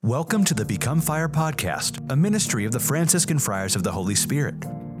Welcome to the Become Fire podcast, a ministry of the Franciscan Friars of the Holy Spirit.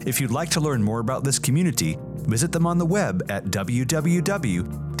 If you'd like to learn more about this community, visit them on the web at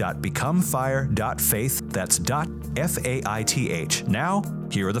www.becomefire.faith. That's .faith. Now,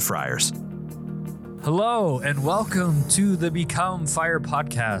 here are the friars. Hello, and welcome to the Become Fire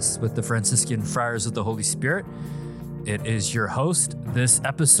podcast with the Franciscan Friars of the Holy Spirit. It is your host, this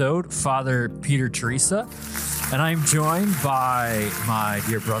episode, Father Peter Teresa, and I'm joined by my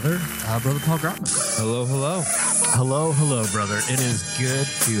dear brother, Brother Paul Grotman. Hello, hello. Hello, brother. It is good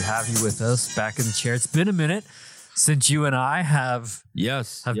to have you with us back in the chair. It's been a minute since you and I have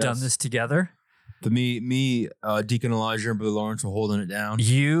done this together. But me, Deacon Elijah and Brother Lawrence were holding it down.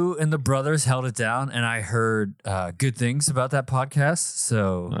 You and the brothers held it down, and I heard good things about that podcast.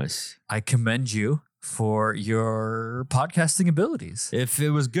 So Nice. I commend you for your podcasting abilities. If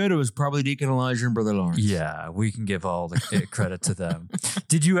it was good, it was probably Deacon Elijah and Brother Lawrence. Yeah, we can give all the credit to them.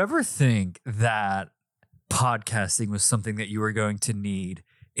 Did you ever think that podcasting was something that you were going to need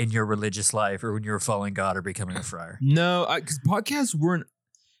in your religious life or when you were following God or becoming a friar? No, because podcasts weren't...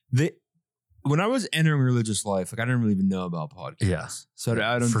 When I was entering religious life, I didn't really even know about podcasts. Yeah. So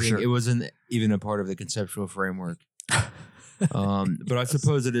I don't think it wasn't even a part of the conceptual framework. But I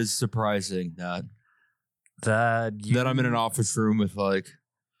suppose it is surprising that I'm in an office room with like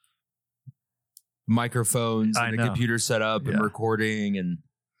microphones and a computer set up and recording and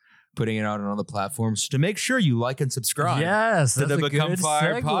putting it out on all the platforms to make sure you like and subscribe. Yes, to the that's a Become good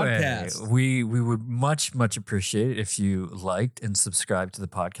Fire segue. podcast. We would much appreciate it if you liked and subscribed to the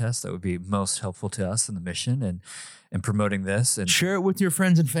podcast. That would be most helpful to us in the mission and promoting this and share it with your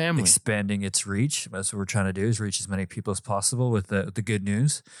friends and family, expanding its reach. That's what we're trying to do: is reach as many people as possible with the good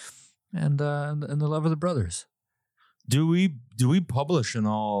news and the love of the brothers. Do we publish in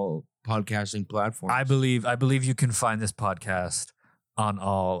all podcasting platforms? I believe you can find this podcast on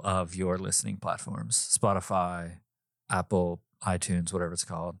all of your listening platforms: Spotify, Apple, iTunes, whatever it's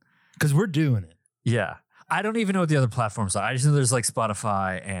called. Because we're doing it. Yeah, I don't even know what the other platforms are. I just know there's like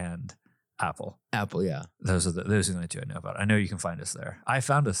Spotify and Apple. Apple, yeah. Those are the only two I know about. I know you can find us there. I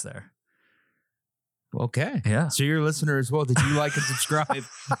found us there. Okay. Yeah. So you're a listener as well. Did you like and subscribe?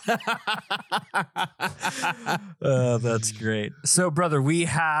 That's great. So, brother, we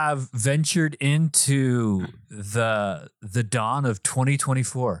have ventured into the dawn of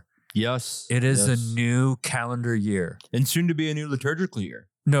 2024. Yes. It is a new calendar year. And soon to be a new liturgical year.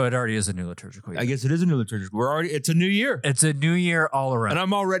 No, it already is a new liturgical year. I guess it is a new liturgical. It's a new year. It's a new year all around. And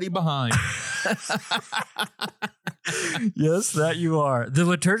I'm already behind. Yes, that you are. The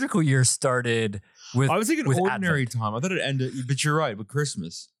liturgical year started with... I was thinking ordinary Advent. time. I thought it ended, but you're right, with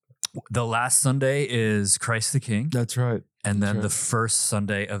Christmas. The last Sunday is Christ the King. That's right. And then the first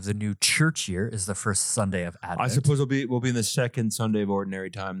Sunday of the new church year is the first Sunday of Advent. I suppose we'll be in the second Sunday of ordinary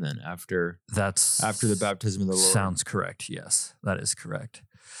time then, after the baptism of the Lord. Sounds correct. Yes, that is correct.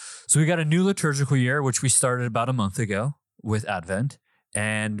 So we got a new liturgical year, which we started about a month ago with Advent.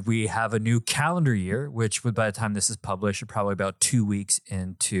 And we have a new calendar year, which would, by the time this is published, are probably about 2 weeks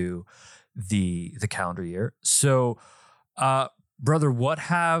into the calendar year. So, brother, what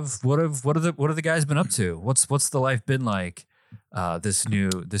have the guys been up to? What's the life been like this new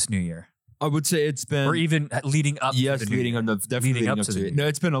year? I would say it's been, or even leading up. Yes, to the leading up to it. No,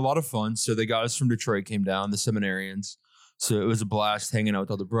 it's been a lot of fun. So the guys from Detroit came down, the seminarians. So it was a blast hanging out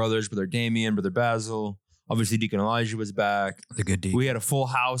with all the brothers, Brother Damien, Brother Basil. Obviously, Deacon Elijah was back. The good deacon. We had a full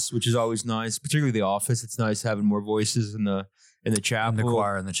house, which is always nice, particularly the office. It's nice having more voices in the chapel. In the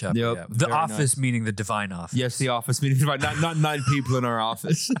choir in the chapel. Yep, yeah. The office nice. Meaning the divine office. Yes, the office meaning divine. Not 9 people in our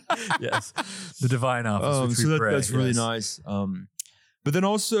office. Yes, the divine office. So that's really nice. But then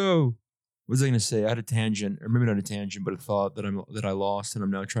also, what was I going to say? I had a tangent, or maybe not a tangent, but a thought that I lost, and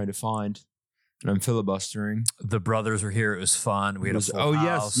I'm now trying to find. And I'm filibustering. The brothers were here. It was fun. We had a full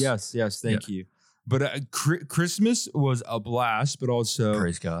house. Yes. Thank you. But Christmas was a blast, but also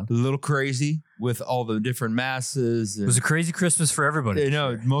praise God, a little crazy with all the different masses. It was a crazy Christmas for everybody.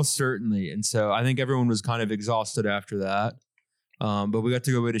 Most certainly. And so I think everyone was kind of exhausted after that. But we got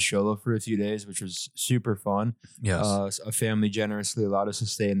to go away to Sholo for a few days, which was super fun. Yes. A family generously allowed us to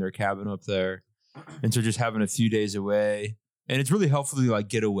stay in their cabin up there. And so just having a few days away. And it's really helpful to like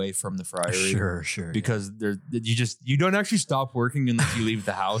get away from the friary. Sure. Because you don't actually stop working unless you leave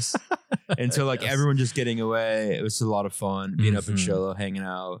the house. And so like everyone just getting away, it was a lot of fun being up in Sholo, hanging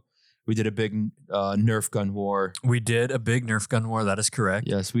out. We did a big Nerf gun war. We did a big Nerf gun war. That is correct.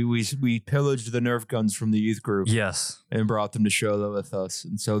 Yes, we pillaged the Nerf guns from the youth group. Yes. And brought them to Sholo with us.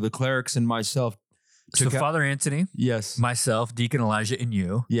 And so the clerics and myself So Father Anthony, yes, myself, Deacon Elijah, and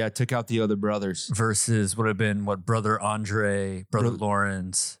you. Yeah, took out the other brothers. Versus would have been Brother Andre, Brother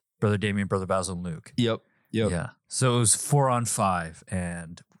Lawrence, Brother Damien, Brother Basil, and Luke. Yep. Yeah. So it was 4-on-5,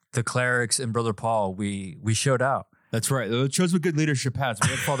 and the clerics and Brother Paul, we showed out. That's right. It shows what good leadership has. We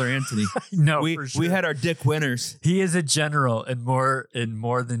had Father Anthony. For sure. We had our Dick Winners. He is a general in more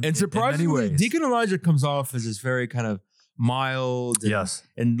than and surprisingly, in many ways. Deacon Elijah comes off as this very kind of mild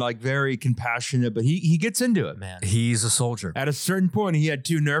and like very compassionate, but he gets into it, man. He's a soldier. At a certain point, he had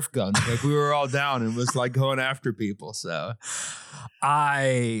 2 Nerf guns. Like we were all down and was like going after people. So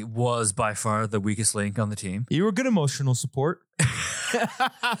I was by far the weakest link on the team. You were good emotional support.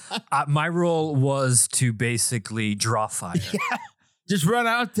 My role was to basically draw fire. Yeah, just run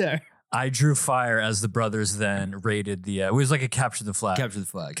out there. I drew fire as the brothers then raided the. It was like a capture the flag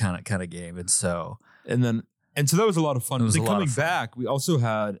kind of game, and so that was a lot of fun. Then coming back, we also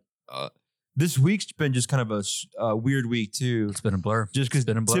had this week's been just kind of a weird week too. It's been a blur. Just because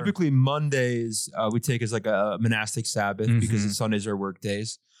typically Mondays we take as like a monastic Sabbath because Sundays are work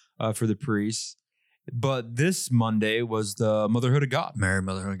days for the priests. But this Monday was the Motherhood of God. Mary,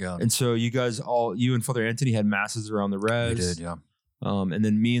 Motherhood of God. And so you and Father Anthony had masses around the res. We did, yeah. And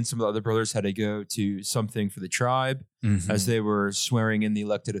then me and some of the other brothers had to go to something for the tribe as they were swearing in the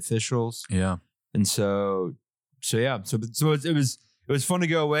elected officials. Yeah. And so it was fun to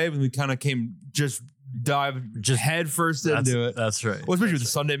go away when we kind of dive head first into it. That's right. Well, especially with the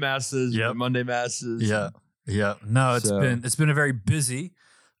Sunday masses, the Monday masses. Yeah. Yeah. No, it's been a very busy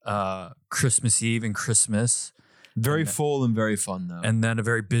Christmas Eve and Christmas. Very full and very fun though. And then a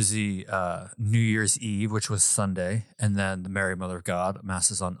very busy New Year's Eve, which was Sunday, and then the Mary Mother of God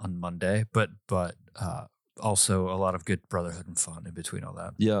masses on Monday, but also a lot of good brotherhood and fun in between all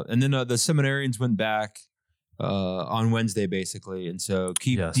that. Yeah. And then the seminarians went back on Wednesday basically. And so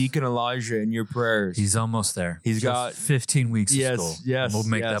keep Deacon Elijah in your prayers. He's almost there. He's got 15 weeks of school. Yes. We'll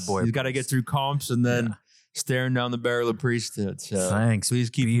make that boy. He's got to get through comps and then staring down the barrel of priesthood. So thanks. Please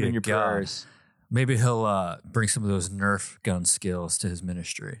keep him in your prayers. Maybe he'll bring some of those Nerf gun skills to his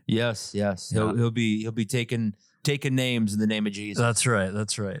ministry. Yes. He'll be taking names in the name of Jesus. That's right.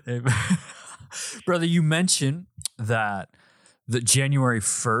 Brother, you mentioned that the January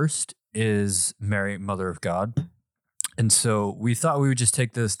 1st is Mary, Mother of God. And so we thought we would just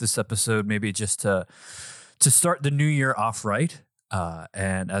take this episode maybe just to start the new year off right.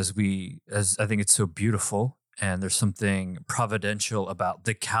 And as I think it's so beautiful, and there's something providential about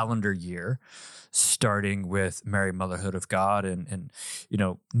the calendar year, starting with Mary, Motherhood of God, and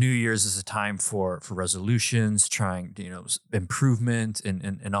New Year's is a time for resolutions, trying improvement,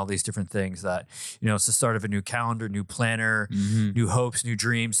 and all these different things that it's the start of a new calendar, new planner, new hopes, new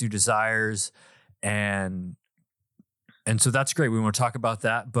dreams, new desires, and so that's great. We want to talk about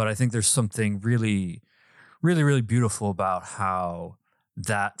that, but I think there's something really, really, really beautiful about how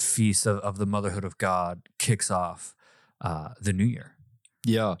that feast of the Motherhood of God kicks off the new year.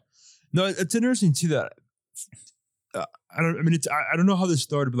 Yeah. No, it's interesting too that I don't know how this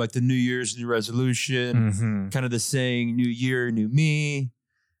started, but like the New Year's new resolution, kind of the saying "New Year, New Me,"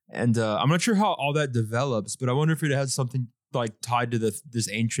 and I'm not sure how all that develops, but I wonder if it has something like tied to this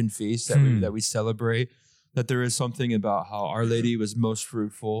ancient feast that we celebrate. That there is something about how Our Lady was most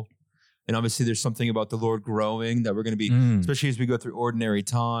fruitful. And obviously there's something about the Lord growing that we're going to be, especially as we go through ordinary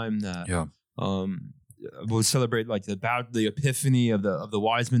time, that we'll celebrate like the epiphany of the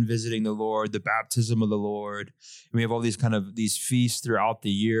wise men visiting the Lord, the baptism of the Lord. And we have all these feasts throughout the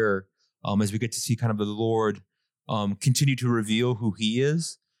year as we get to see kind of the Lord continue to reveal who he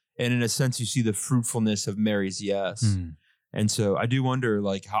is. And in a sense, you see the fruitfulness of Mary's yes. And so I do wonder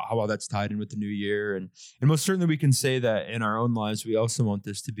like how all that's tied in with the new year. And most certainly we can say that in our own lives, we also want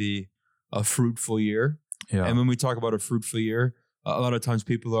this to be a fruitful year. Yeah. And when we talk about a fruitful year, a lot of times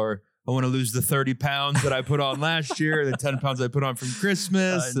people I want to lose the 30 pounds that I put on last year, the 10 pounds I put on from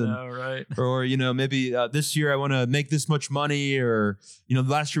Christmas. I know, right? Or, maybe this year I want to make this much money, or,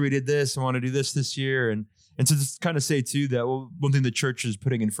 last year we did this, I want to do this year. And so just kind of say too that one thing the church is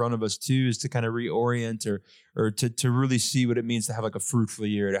putting in front of us too is to kind of reorient or to really see what it means to have like a fruitful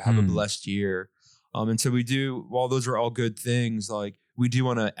year, to have a blessed year. And so we do, while those are all good things, like we do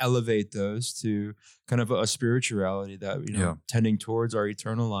want to elevate those to kind of a spirituality that, tending towards our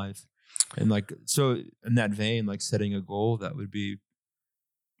eternal life. And like, so in that vein, like setting a goal that would be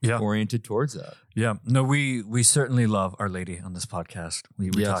oriented towards that. Yeah. No, we certainly love Our Lady on this podcast. We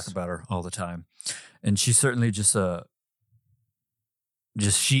talk about her all the time. And she's certainly she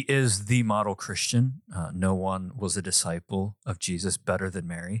is the model Christian. No one was a disciple of Jesus better than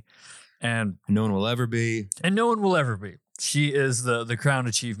Mary. And no one will ever be. And no one will ever be. She is the crown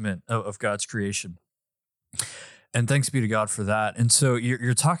achievement of God's creation. And thanks be to God for that. And so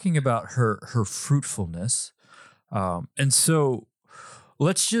you're talking about her fruitfulness. And so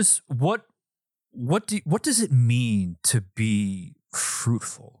let's just what does it mean to be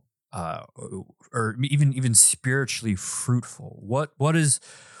fruitful, or even spiritually fruitful? What does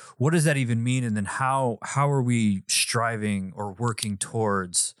that even mean? And then how are we striving or working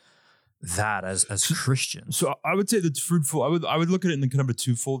towards that as Christians? So I would say that's fruitful. I would look at it in the kind of a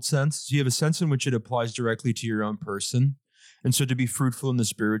twofold sense. So you have a sense in which it applies directly to your own person. And so to be fruitful in the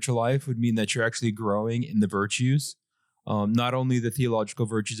spiritual life would mean that you're actually growing in the virtues, not only the theological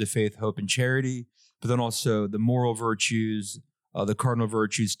virtues of faith, hope, and charity, but then also the moral virtues, the cardinal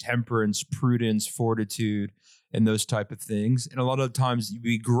virtues, temperance, prudence, fortitude, and those type of things. And a lot of times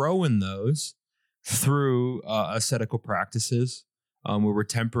we grow in those through ascetical practices, where we're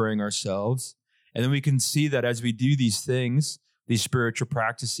tempering ourselves. And then we can see that as we do these things, these spiritual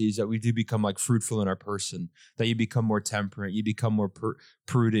practices, that we do become like fruitful in our person, that you become more temperate, you become more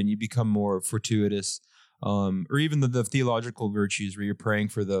prudent, you become more fortuitous, or even the theological virtues where you're praying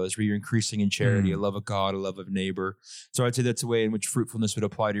for those, where you're increasing in charity, a love of God, a love of neighbor. So I'd say that's a way in which fruitfulness would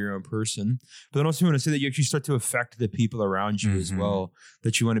apply to your own person. But then also want to say that you actually start to affect the people around you as well,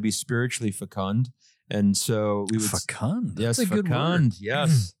 that you want to be spiritually fecund. And so we would fecund. Yes, that's a good fecund. word.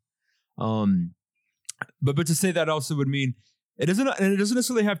 Yes. But to say that also would mean it doesn't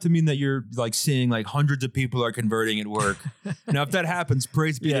necessarily have to mean that you're like seeing like hundreds of people are converting at work. Now, if that happens,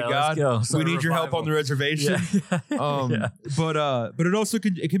 praise be to God. We need your help on the reservation. But it also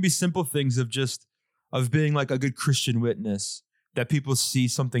can be simple things of being like a good Christian witness, that people see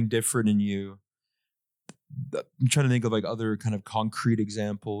something different in you. I'm trying to think of like other kind of concrete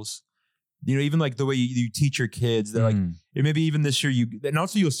examples. You know, even like the way you teach your kids, they're like, maybe even this year and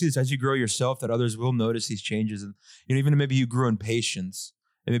also you'll see this as you grow yourself, that others will notice these changes. And, you know, even maybe you grew in patience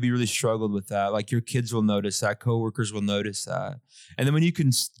and maybe you really struggled with that. Like your kids will notice that, coworkers will notice that. And then when you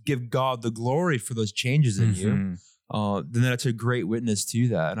can give God the glory for those changes in you, then that's a great witness to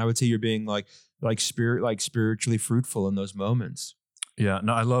that. And I would say you're being spiritually fruitful in those moments. Yeah,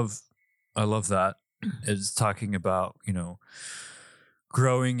 no, I love that. It's talking about, you know,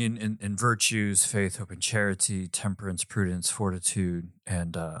 growing in virtues, faith, hope, and charity, temperance, prudence, fortitude,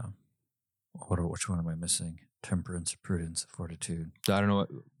 and which one am I missing? Temperance, prudence, fortitude. I don't know.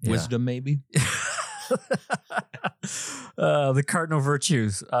 Wisdom, maybe? The cardinal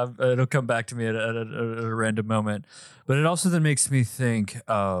virtues. It'll come back to me at a random moment. But it also then makes me think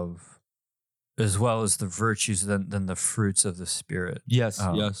of, as well as the virtues, then the fruits of the Spirit. Yes,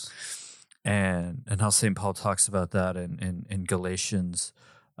 yes. And how St. Paul talks about that in Galatians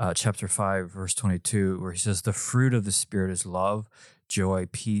chapter 5, verse 22, where he says, the fruit of the Spirit is love, joy,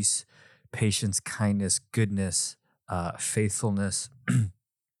 peace, patience, kindness, goodness, faithfulness.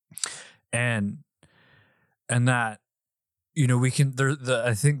 and that, you know, we can,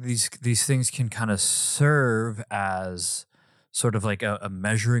 I think these things can kind of serve as sort of like a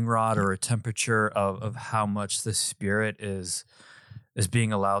measuring rod or a temperature of how much the Spirit is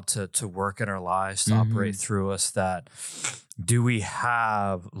being allowed to work in our lives, to operate through us. That do we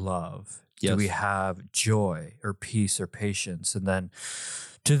have love? Yes. Do we have joy or peace or patience? And then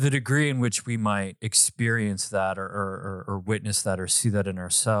to the degree in which we might experience that or witness that or see that in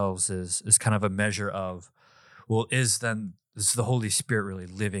ourselves is kind of a measure of, well, is the Holy Spirit really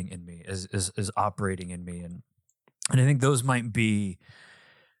living in me, is operating in me? And I think those might be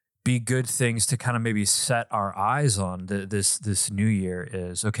good things to kind of maybe set our eyes on this new year.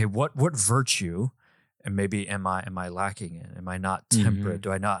 Is, okay, what virtue, and maybe am I lacking in? Am I not temperate?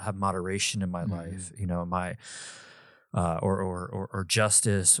 Do I not have moderation in my life? You know, am I or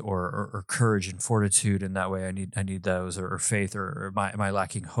justice or courage and fortitude? In that way, I need those, or faith, or am I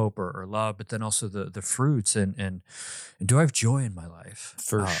lacking hope or love? But then also the fruits, and do I have joy in my life?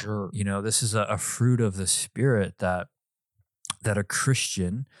 For sure. You know, this is a fruit of the Spirit that a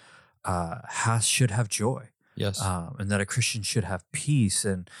Christian should have joy. Yes. And that a Christian should have peace.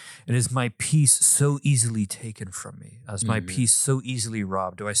 And is my peace so easily taken from me? Is my peace so easily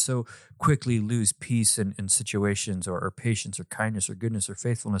robbed? Do I so quickly lose peace in situations, or patience or kindness or goodness or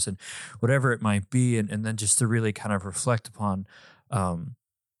faithfulness, and whatever it might be? And then just to really kind of reflect upon, and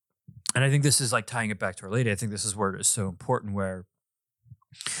I think this is like tying it back to Our Lady. I think this is where it is so important, where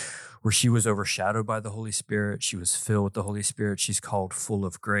she was overshadowed by the Holy Spirit. She was filled with the Holy Spirit. She's called full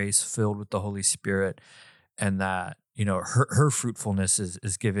of grace, filled with the Holy Spirit. And that, you know, her fruitfulness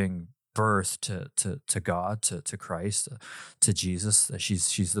is giving birth to God, to Christ, to Jesus.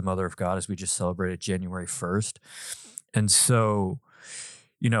 She's the Mother of God, as we just celebrated January 1st. And so,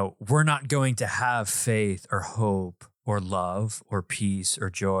 you know, we're not going to have faith or hope or love or peace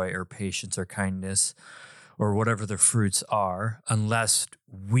or joy or patience or kindness or whatever the fruits are, unless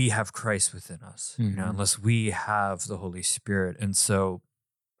we have Christ within us, unless we have the Holy Spirit. And so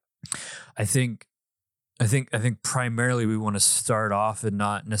I think primarily we want to start off and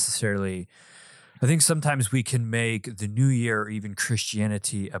not necessarily, I think sometimes we can make the new year or even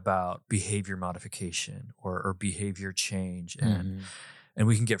Christianity about behavior modification or behavior change. And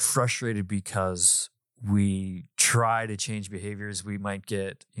we can get frustrated because we try to change behaviors. We might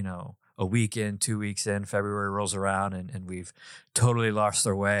get, a week in, 2 weeks in, February rolls around and we've totally lost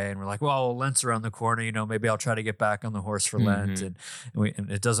our way. And we're like, well, Lent's around the corner, maybe I'll try to get back on the horse for Lent. And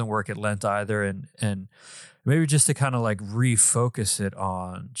it doesn't work at Lent either. And maybe just to kind of like refocus it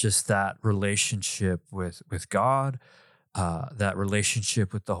on just that relationship with God, that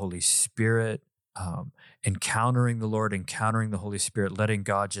relationship with the Holy Spirit, encountering the Lord, encountering the Holy Spirit, letting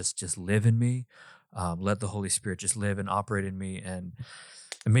God just live in me, let the Holy Spirit just live and operate in me, and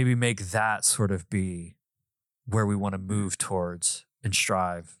maybe make that sort of be where we want to move towards and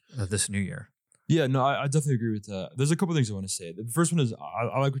strive this new year. Yeah, no, I definitely agree with that. There's a couple things I want to say. The first one is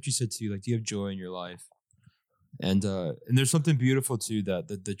I like what you said too. Like, do you have joy in your life? And there's something beautiful too that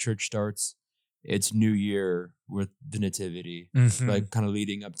the church starts its new year with the nativity, like kind of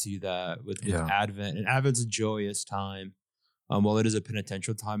leading up to that with Advent. And Advent's a joyous time. While it is a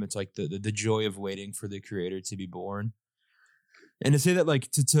penitential time, it's like the joy of waiting for the Creator to be born. And to say that,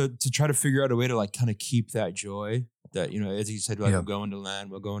 like, to try to figure out a way to like kind of keep that joy, that, as you said, like, we'll go into Lent,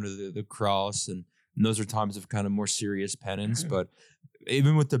 we'll go into the cross, and those are times of kind of more serious penance. But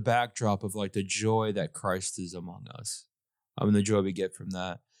even with the backdrop of like the joy that Christ is among us, the joy we get from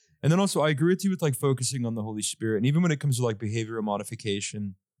that. And then also I agree with you with like focusing on the Holy Spirit. And even when it comes to like behavioral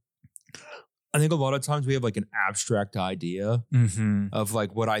modification, I think a lot of times we have like an abstract idea of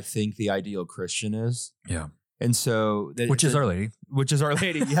like what I think the ideal Christian is. Yeah. And so which is Our Lady. Which is Our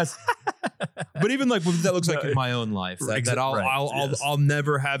Lady, yes. But even like what that looks like in my own life, that I'll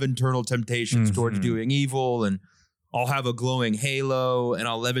never have internal temptations towards doing evil, and I'll have a glowing halo, and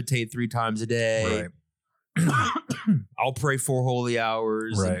I'll levitate 3 times a day. Right. I'll pray 4 holy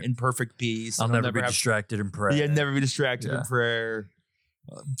hours in perfect peace. I'll never be distracted in prayer. Yeah, never be distracted in prayer.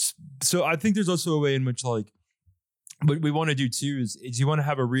 So I think there's also a way in which like what we want to do too is you want to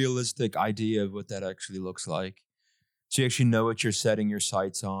have a realistic idea of what that actually looks like. So you actually know what you're setting your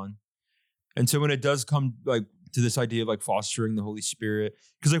sights on. And so when it does come like to this idea of like fostering the Holy Spirit,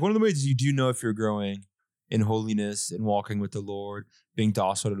 because like one of the ways you do know if you're growing in holiness and walking with the Lord, being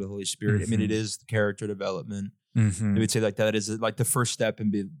docile to the Holy Spirit. I mean, it is the character development. I would say like that is like the first step in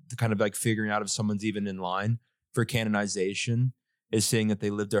the kind of like figuring out if someone's even in line for canonization, is saying that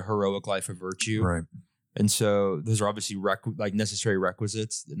they lived a heroic life of virtue. Right. And so those are obviously like necessary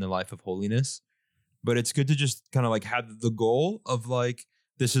requisites in the life of holiness. But it's good to just kind of like have the goal of like,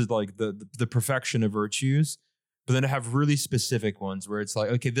 this is like the perfection of virtues, but then to have really specific ones where it's like,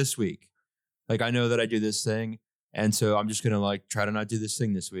 okay, this week, like I know that I do this thing, and so I'm just going to like try to not do this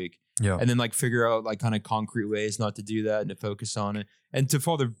thing this week. Yeah. And then like figure out like kind of concrete ways not to do that and to focus on it. And to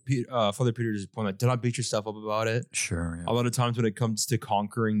Father Peter's point, like, do not beat yourself up about it. Sure. Yeah. A lot of times when it comes to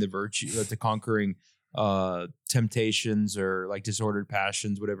conquering the virtue, to conquering temptations or like disordered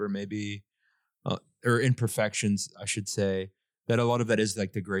passions, whatever it may be, or imperfections, I should say, that a lot of that is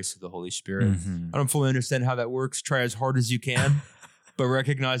like the grace of the Holy Spirit. I don't fully understand how that works. Try as hard as you can, but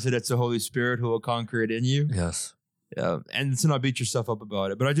recognize that it's the Holy Spirit who will conquer it in you. Yes. Yeah. And to not beat yourself up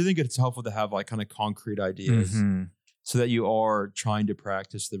about it. But I do think it's helpful to have like kind of concrete ideas so that you are trying to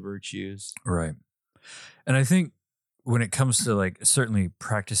practice the virtues. Right. And I think when it comes to like certainly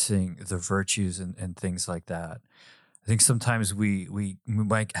practicing the virtues and things like that, I think sometimes we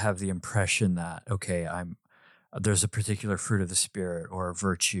might have the impression that, okay, there's a particular fruit of the Spirit or a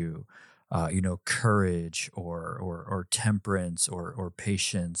virtue, courage or temperance or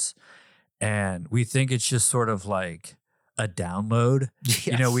patience. And we think it's just sort of like a download.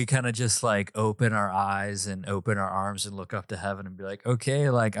 Yes. We kind of just like open our eyes and open our arms and look up to heaven and be like, okay,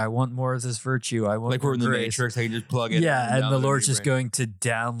 like I want more of this virtue. I want like more we're in grace. The Matrix. I can just plug it. Yeah, and the Lord's just going to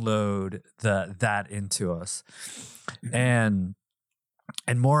download that into us. And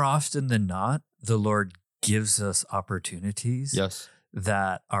more often than not, the Lord gives us opportunities. Yes.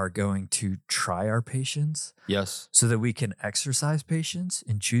 That are going to try our patience. Yes. So that we can exercise patience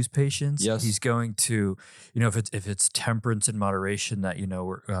and choose patience. Yes. He's going to, if it's temperance and moderation that,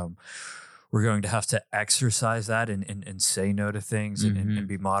 we're going to have to exercise that and say no to things and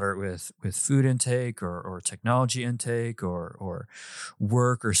be moderate with food intake or technology intake or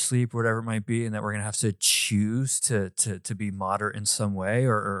work or sleep, whatever it might be. And that we're going to have to choose to be moderate in some way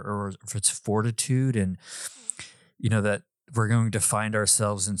or if it's fortitude and, that we're going to find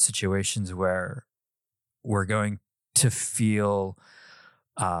ourselves in situations where we're going to feel,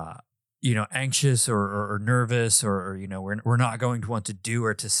 anxious or nervous, or we're not going to want to do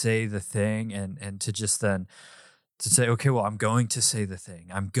or to say the thing, and to just then to say, okay, well, I'm going to say the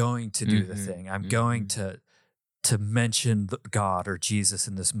thing. I'm going to do the thing. I'm going to mention God or Jesus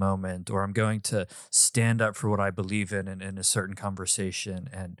in this moment, or I'm going to stand up for what I believe in a certain conversation.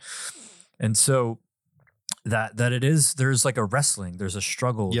 And so that there's like a wrestling, there's a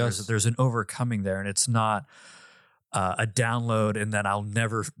struggle, Yes. there's an overcoming there, and it's not a download and then I'll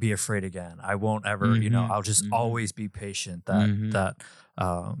never be afraid again. I won't ever, I'll just always be patient.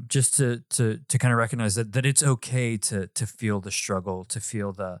 Just to kind of recognize that it's okay to feel the struggle, to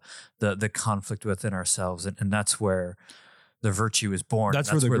feel the conflict within ourselves, and that's where the virtue is born.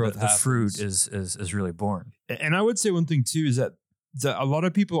 That's where the growth the fruit is really born. And I would say one thing too is that a lot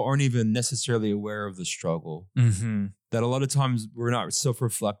of people aren't even necessarily aware of the struggle. That a lot of times we're not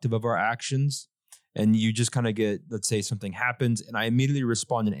self-reflective of our actions. And you just kind of get, let's say something happens and I immediately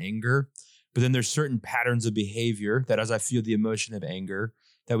respond in anger, but then there's certain patterns of behavior that as I feel the emotion of anger,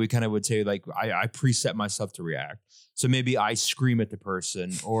 that we kind of would say like, I preset myself to react. So maybe I scream at the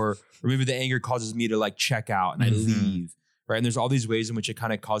person or maybe the anger causes me to like check out and I leave, right? And there's all these ways in which it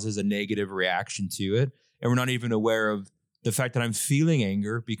kind of causes a negative reaction to it. And we're not even aware of the fact that I'm feeling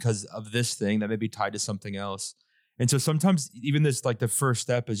anger because of this thing that may be tied to something else. And so sometimes even this, like the first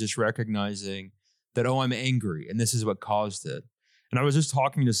step is just recognizing that, oh, I'm angry and this is what caused it. And I was just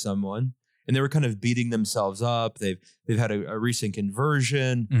talking to someone and they were kind of beating themselves up. They've had a recent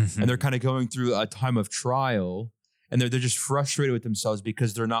conversion and they're kind of going through a time of trial and they're just frustrated with themselves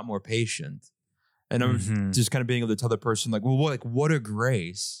because they're not more patient. And I'm just kind of being able to tell the person like, well, what a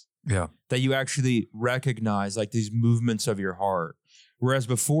grace that you actually recognize like these movements of your heart. Whereas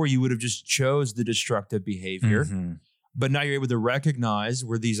before you would have just chose the destructive behavior. But now you're able to recognize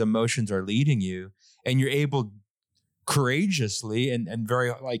where these emotions are leading you, and you're able courageously and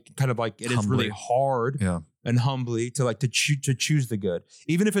very like kind of like it is really hard and humbly to choose the good,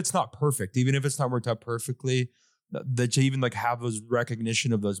 even if it's not perfect, even if it's not worked out perfectly. That you even like have those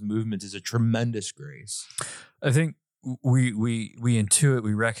recognition of those movements is a tremendous grace. I think we intuit,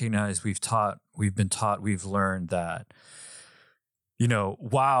 we recognize, we've been taught, we've learned that,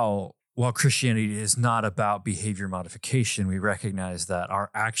 while Christianity is not about behavior modification, we recognize that our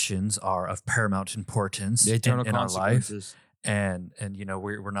actions are of paramount importance in our life, and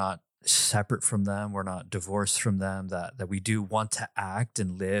we're not separate from them, we're not divorced from them. That we do want to act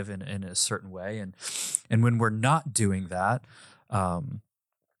and live in a certain way, and when we're not doing that,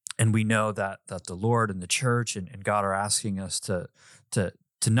 and we know that the Lord and the church and God are asking us to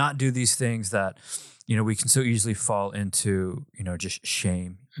not do these things, that we can so easily fall into just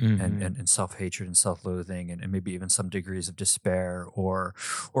shame and self-hatred and self-loathing and maybe even some degrees of despair or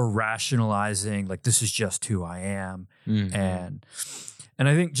rationalizing like this is just who I am. And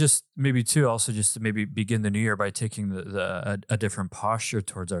I think just maybe too also just to maybe begin the new year by taking a different posture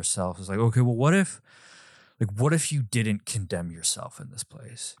towards ourselves. It's like, okay, well, what if you didn't condemn yourself in this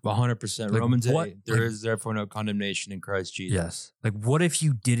place? 100%. Like, Romans 8, there is therefore no condemnation in Christ Jesus. Yes. Like, what if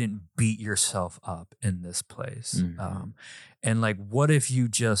you didn't beat yourself up in this place? And like, what if you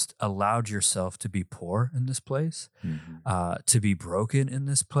just allowed yourself to be poor in this place, to be broken in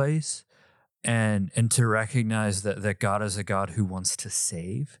this place, and to recognize that God is a God who wants to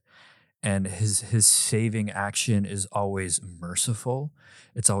save, and his saving action is always merciful.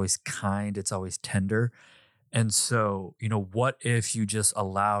 It's always kind. It's always tender. And so, what if you just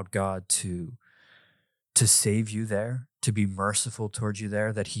allowed God to save you there, to be merciful towards you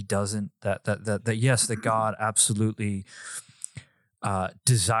there, that he doesn't, that God absolutely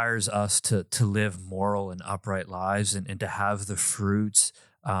desires us to live moral and upright lives and to have the fruits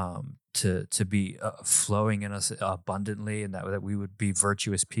to be flowing in us abundantly, and that we would be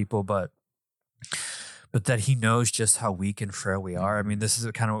virtuous people, but that he knows just how weak and frail we are. I mean, this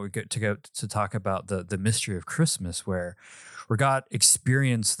is kind of what we get to talk about the mystery of Christmas, where God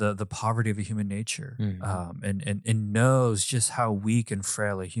experienced the poverty of a human nature, and knows just how weak and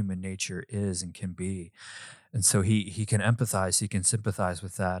frail a human nature is and can be. And so he can empathize, he can sympathize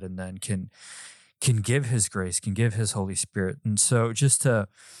with that, and then can give his grace, can give his Holy Spirit. And so just to,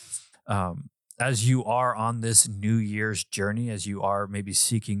 as you are on this New Year's journey, as you are maybe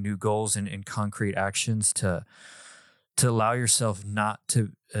seeking new goals and concrete actions, to allow yourself not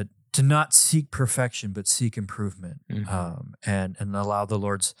to not seek perfection, but seek improvement, and allow the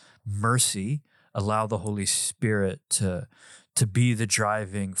Lord's mercy, allow the Holy Spirit to be the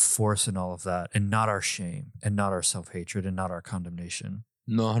driving force in all of that, and not our shame, and not our self-hatred, and not our condemnation.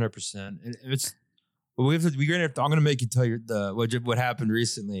 No, 100%. It's I'm going to make you tell what happened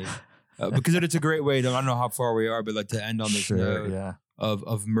recently. because it's a great way to, I don't know how far we are, but like to end on this note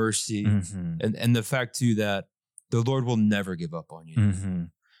of mercy and the fact too that the Lord will never give up on you.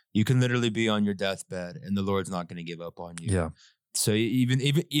 You can literally be on your deathbed and the Lord's not going to give up on you. Yeah. So even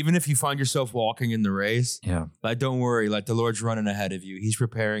if you find yourself walking in the race, like don't worry, like the Lord's running ahead of you. He's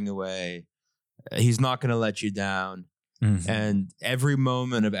preparing a way. He's not going to let you down. And every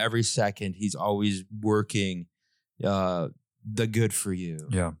moment of every second, he's always working the good for you.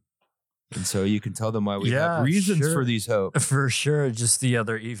 Yeah. And so you can tell them why we have reasons for these hopes. For sure. Just the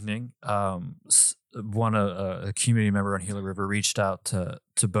other evening, a community member on Gila River reached out to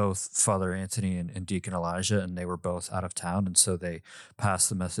both Father Anthony and Deacon Elijah, and they were both out of town. And so they passed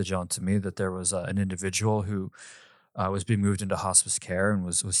the message on to me that there was an individual who was being moved into hospice care and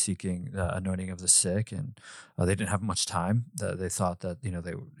was seeking anointing of the sick. And they didn't have much time. They thought that,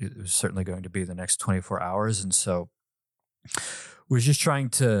 it was certainly going to be the next 24 hours. And so was just trying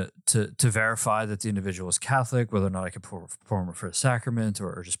to verify that the individual was Catholic, whether or not I could perform for a sacrament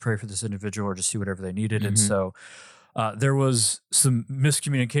or just pray for this individual or just see whatever they needed. And so there was some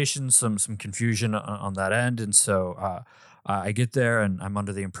miscommunication, some confusion on that end. And so I get there and I'm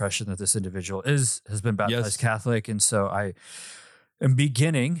under the impression that this individual has been baptized Catholic. And so I am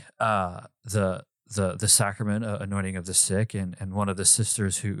beginning the sacrament, anointing of the sick, and one of the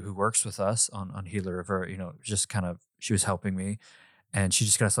sisters who works with us on Gila River, just kind of, she was helping me, and she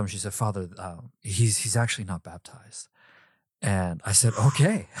just got something. She said, "Father, he's actually not baptized." And I said,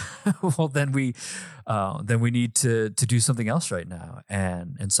 "Okay, well then we need to do something else right now."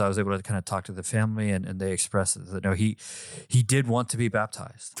 And so I was able to kind of talk to the family, and they expressed that no, he did want to be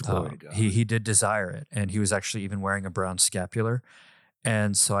baptized. He did desire it, and he was actually even wearing a brown scapular.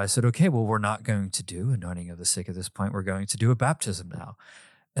 And so I said, "Okay, well, we're not going to do anointing of the sick at this point. We're going to do a baptism now."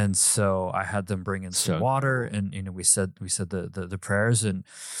 And so I had them bring in some water, and we said the prayers, and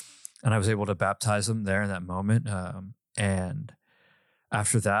I was able to baptize them there in that moment. And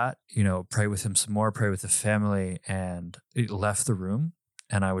after that, pray with him some more, pray with the family, and it left the room.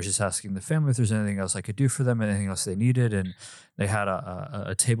 And I was just asking the family if there's anything else I could do for them, anything else they needed. And they had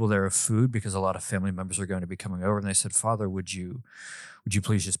a table there of food because a lot of family members are going to be coming over. And they said, "Father, would you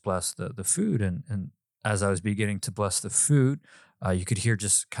please just bless the food?" And as I was beginning to bless the food, you could hear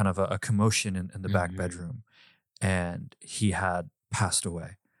just kind of a commotion in the back bedroom. And he had passed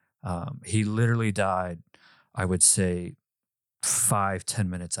away. He literally died, I would say, 5-10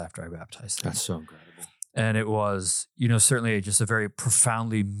 minutes after I baptized him. That's so incredible. And it was, certainly just a very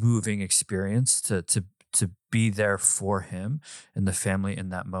profoundly moving experience to be there for him and the family in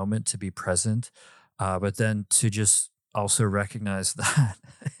that moment, to be present. But then to just also recognize that,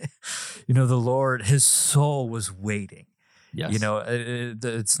 the Lord, his soul was waiting. Yes.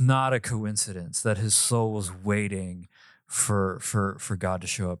 It's not a coincidence that his soul was waiting for God to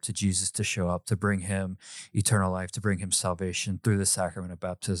show up, to Jesus to show up, to bring him eternal life, to bring him salvation through the sacrament of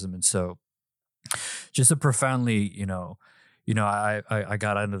baptism. And so just a profoundly, I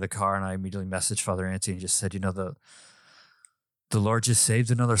got out of the car and I immediately messaged Father Anthony and just said, the Lord just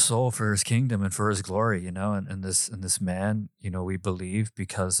saved another soul for his kingdom and for his glory, and this man, we believe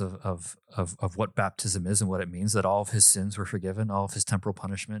because of what baptism is and what it means, that all of his sins were forgiven, all of his temporal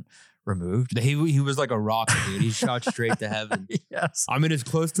punishment removed. He was like a rocket, dude. He shot straight to heaven. Yes. I mean, as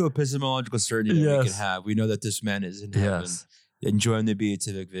close to epistemological certainty that we can have. We know that this man is in heaven, enjoying the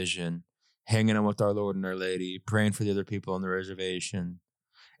beatific vision, hanging out with our Lord and our Lady, praying for the other people on the reservation.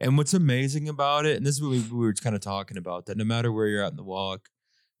 And what's amazing about it, and this is what we were kind of talking about, that no matter where you're at in the walk,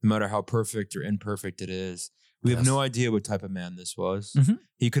 no matter how perfect or imperfect it is, we have no idea what type of man this was.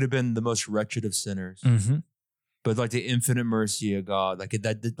 He could have been the most wretched of sinners, but like the infinite mercy of God,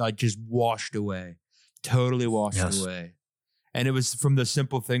 that just washed away, totally washed away. And it was from the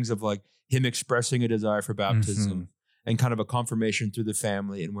simple things of like him expressing a desire for baptism and kind of a confirmation through the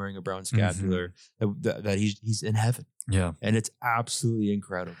family and wearing a brown scapular that he's in heaven. Yeah. And it's absolutely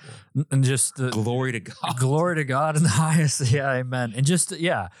incredible. And just the glory to God. Glory to God in the highest. Yeah, amen. And just,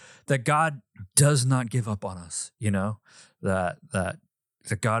 that God does not give up on us, that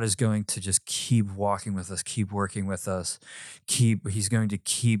God is going to just keep walking with us, keep working with us, he's going to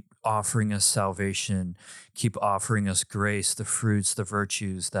keep offering us salvation, keep offering us grace, the fruits, the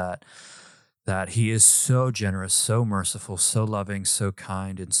virtues, that he is so generous, so merciful, so loving, so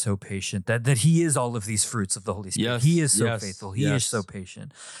kind, and so patient, that he is all of these fruits of the Holy Spirit. He is so faithful. He is so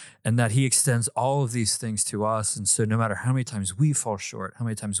patient, and that he extends all of these things to us. And so no matter how many times we fall short, how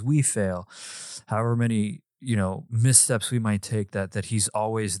many times we fail, however many, missteps we might take, that he's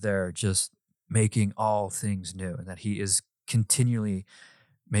always there, just making all things new, and that he is continually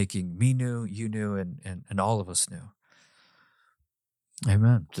making me new, you new, and all of us new.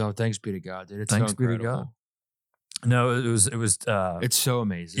 Amen. So thanks be to God, dude. It's Thanks so be to incredible. God. No, it was It's so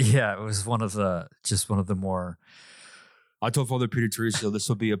amazing. yeah, it was one of the more I told Father Peter Teresa this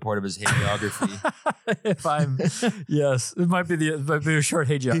will be a part of his hagiography. if I'm yes, it might be a short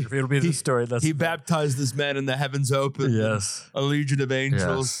hagiography. It'll be the story. He baptized this man in the heavens open. Yes. A legion of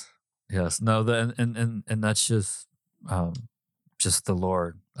angels. Yes. No, and that's just the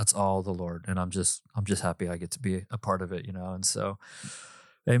Lord. That's all the Lord. And I'm just happy I get to be a part of it, And so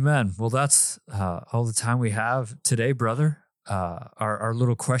amen. Well, that's all the time we have today, brother. Our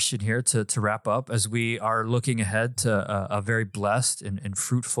little question here to wrap up as we are looking ahead to a very blessed and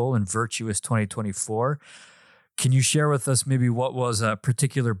fruitful and virtuous 2024. Can you share with us maybe what was a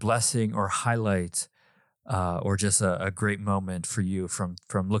particular blessing or highlight or just a great moment for you from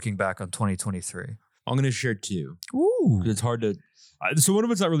looking back on 2023? I'm going to share two. Ooh. It's hard to... So one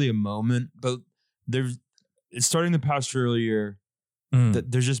of it's not really a moment, but it's starting the pastoral year.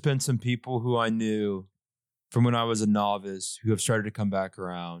 There's just been some people who I knew from when I was a novice who have started to come back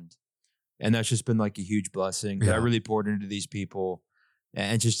around. And that's just been like a huge blessing that I really poured into these people.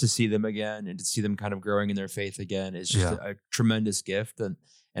 And just to see them again and to see them kind of growing in their faith again is just a tremendous gift. And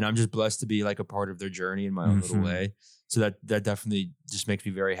I'm just blessed to be like a part of their journey in my own little way. So that definitely just makes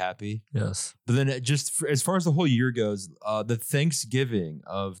me very happy. Yes. But then as far as the whole year goes, the Thanksgiving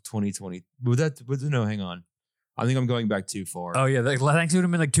of 2020, no, hang on. I think I'm going back too far. Oh, yeah. Thanksgiving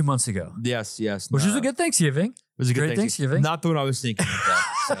been like 2 months ago. Yes. Which was a good Thanksgiving. It was a good great Thanksgiving. Not the one I was thinking of that.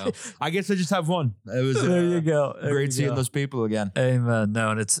 So I guess I just have one. It was there you go. Great seeing those people again. Amen. No,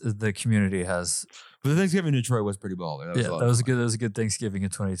 and it's the community has. But the Thanksgiving in Detroit was pretty baller. That was good. That was a good Thanksgiving in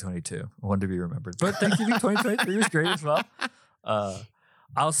 2022. One to be remembered. But Thanksgiving 2023 was great as well.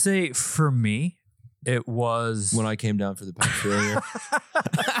 I'll say for me, it was when I came down for the pastoral year.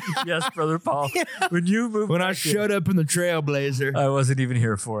 Yes, Brother Paul. When you moved, when I showed up in the Trailblazer, I wasn't even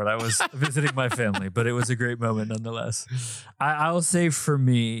here for it. I was visiting my family, but it was a great moment nonetheless. I'll say for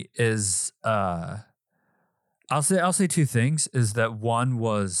me is I'll say two things. Is that one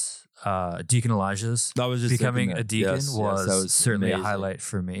was Deacon Elijah's becoming a deacon was certainly amazing. A highlight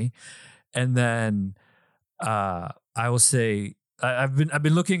for me, and then I will say. I've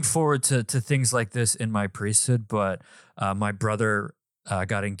been looking forward to things like this in my priesthood, but my brother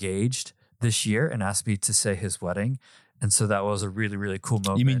got engaged this year and asked me to say his wedding, and so that was a really, really cool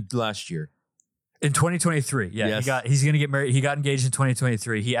moment. You mean last year? In 2023, yeah, yes. He's going to get married. He got engaged in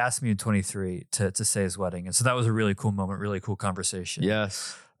 2023. He asked me in 23 to say his wedding, and so that was a really cool moment, really cool conversation.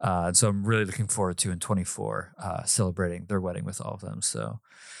 Yes, and so I'm really looking forward to in 24 celebrating their wedding with all of them. So.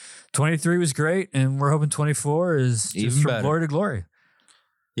 23 was great, and we're hoping 24 is even just from better. Glory to glory.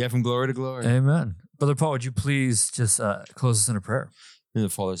 Yeah, from glory to glory. Amen. Brother Paul, would you please just close us in a prayer? In the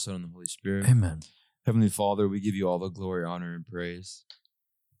Father, Son, and the Holy Spirit. Amen. Heavenly Father, we give you all the glory, honor, and praise.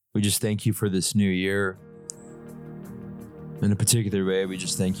 We just thank you for this new year. In a particular way, we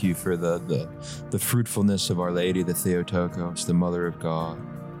just thank you for the fruitfulness of Our Lady, the Theotokos, the Mother of God,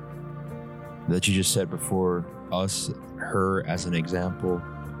 that you just set before us, her as an example.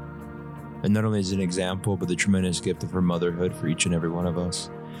 And not only as an example, but the tremendous gift of her motherhood for each and every one of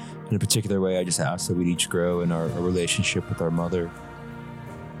us. In a particular way, I just ask that we'd each grow in our relationship with our mother.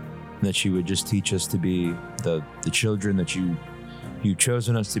 And that she would just teach us to be the children that you've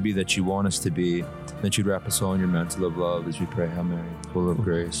chosen us to be, that you want us to be. That you'd wrap us all in your mantle of love as we pray, Hail Mary, full of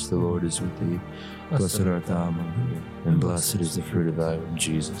grace, the Lord is with thee. Blessed art thou among women, and blessed is the fruit of thy womb,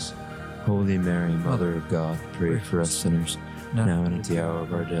 Jesus. Holy Mary, Mother of God, pray for us sinners, now and at the hour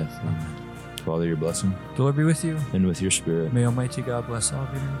of our death. Amen. Father, your blessing. The Lord be with you. And with your spirit. May Almighty God bless all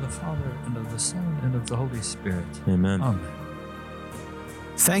of you, in the name of the Father, and of the Son, and of the Holy Spirit. Amen. Amen.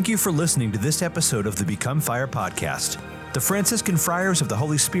 Thank you for listening to this episode of the Become Fire podcast. The Franciscan Friars of the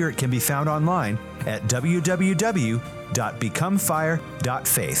Holy Spirit can be found online at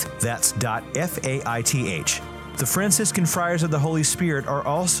www.becomefire.faith. That's .faith. The Franciscan Friars of the Holy Spirit are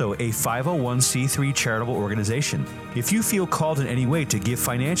also a 501c3 charitable organization. If you feel called in any way to give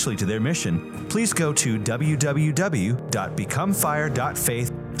financially to their mission, please go to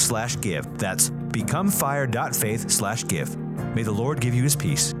www.becomefire.faith/give. That's becomefire.faith/give. May the Lord give you his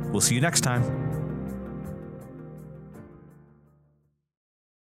peace. We'll see you next time.